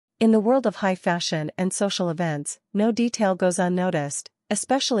In the world of high fashion and social events, no detail goes unnoticed,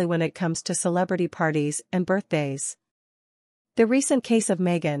 especially when it comes to celebrity parties and birthdays. The recent case of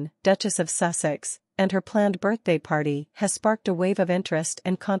Meghan, Duchess of Sussex, and her planned birthday party has sparked a wave of interest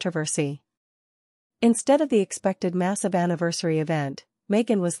and controversy. Instead of the expected massive anniversary event,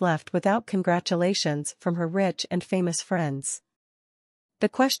 Meghan was left without congratulations from her rich and famous friends. The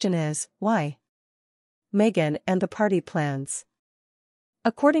question is, why? Meghan and the party plans.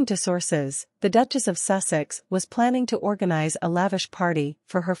 According to sources, the Duchess of Sussex was planning to organize a lavish party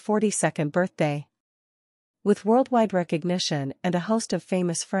for her 42nd birthday. With worldwide recognition and a host of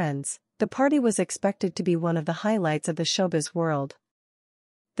famous friends, the party was expected to be one of the highlights of the showbiz world.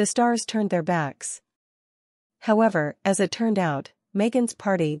 The stars turned their backs. However, as it turned out, Meghan's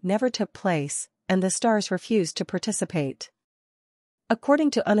party never took place, and the stars refused to participate.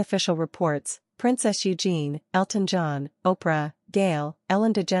 According to unofficial reports, Princess Eugenie, Elton John, Oprah, Gayle,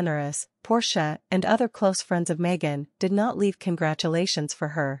 Ellen DeGeneres, Portia, and other close friends of Meghan did not leave congratulations for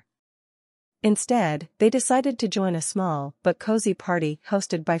her. Instead, they decided to join a small but cozy party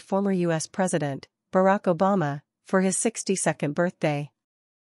hosted by former U.S. President Barack Obama for his 62nd birthday.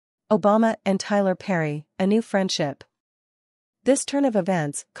 Obama and Tyler Perry, a new friendship. This turn of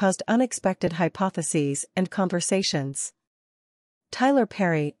events caused unexpected hypotheses and conversations. Tyler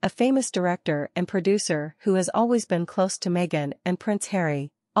Perry, a famous director and producer who has always been close to Meghan and Prince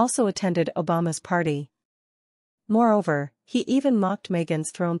Harry, also attended Obama's party. Moreover, he even mocked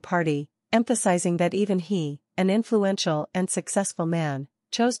Meghan's throne party, emphasizing that even he, an influential and successful man,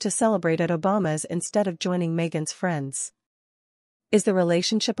 chose to celebrate at Obama's instead of joining Meghan's friends. Is the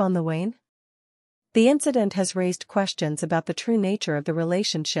relationship on the wane? The incident has raised questions about the true nature of the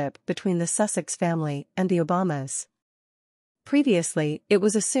relationship between the Sussex family and the Obamas. Previously, it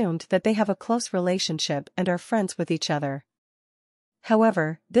was assumed that they have a close relationship and are friends with each other.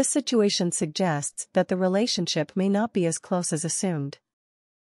 However, this situation suggests that the relationship may not be as close as assumed.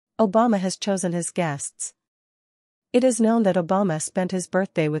 Obama has chosen his guests. It is known that Obama spent his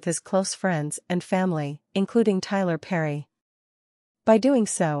birthday with his close friends and family, including Tyler Perry. By doing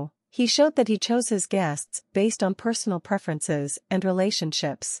so, he showed that he chose his guests based on personal preferences and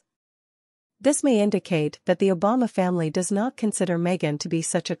relationships. This may indicate that the Obama family does not consider Meghan to be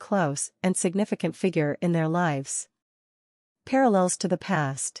such a close and significant figure in their lives. Parallels to the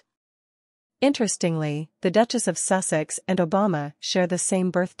past. Interestingly, the Duchess of Sussex and Obama share the same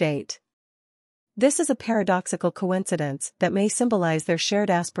birth date. This is a paradoxical coincidence that may symbolize their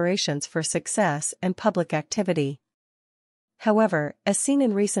shared aspirations for success and public activity. However, as seen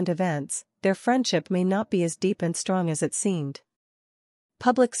in recent events, their friendship may not be as deep and strong as it seemed.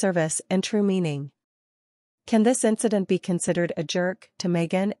 Public service and true meaning. Can this incident be considered a jerk to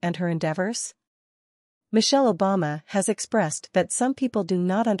Meghan and her endeavors? Michelle Obama has expressed that some people do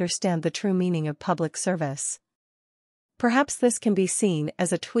not understand the true meaning of public service. Perhaps this can be seen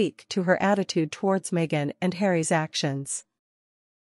as a tweak to her attitude towards Meghan and Harry's actions.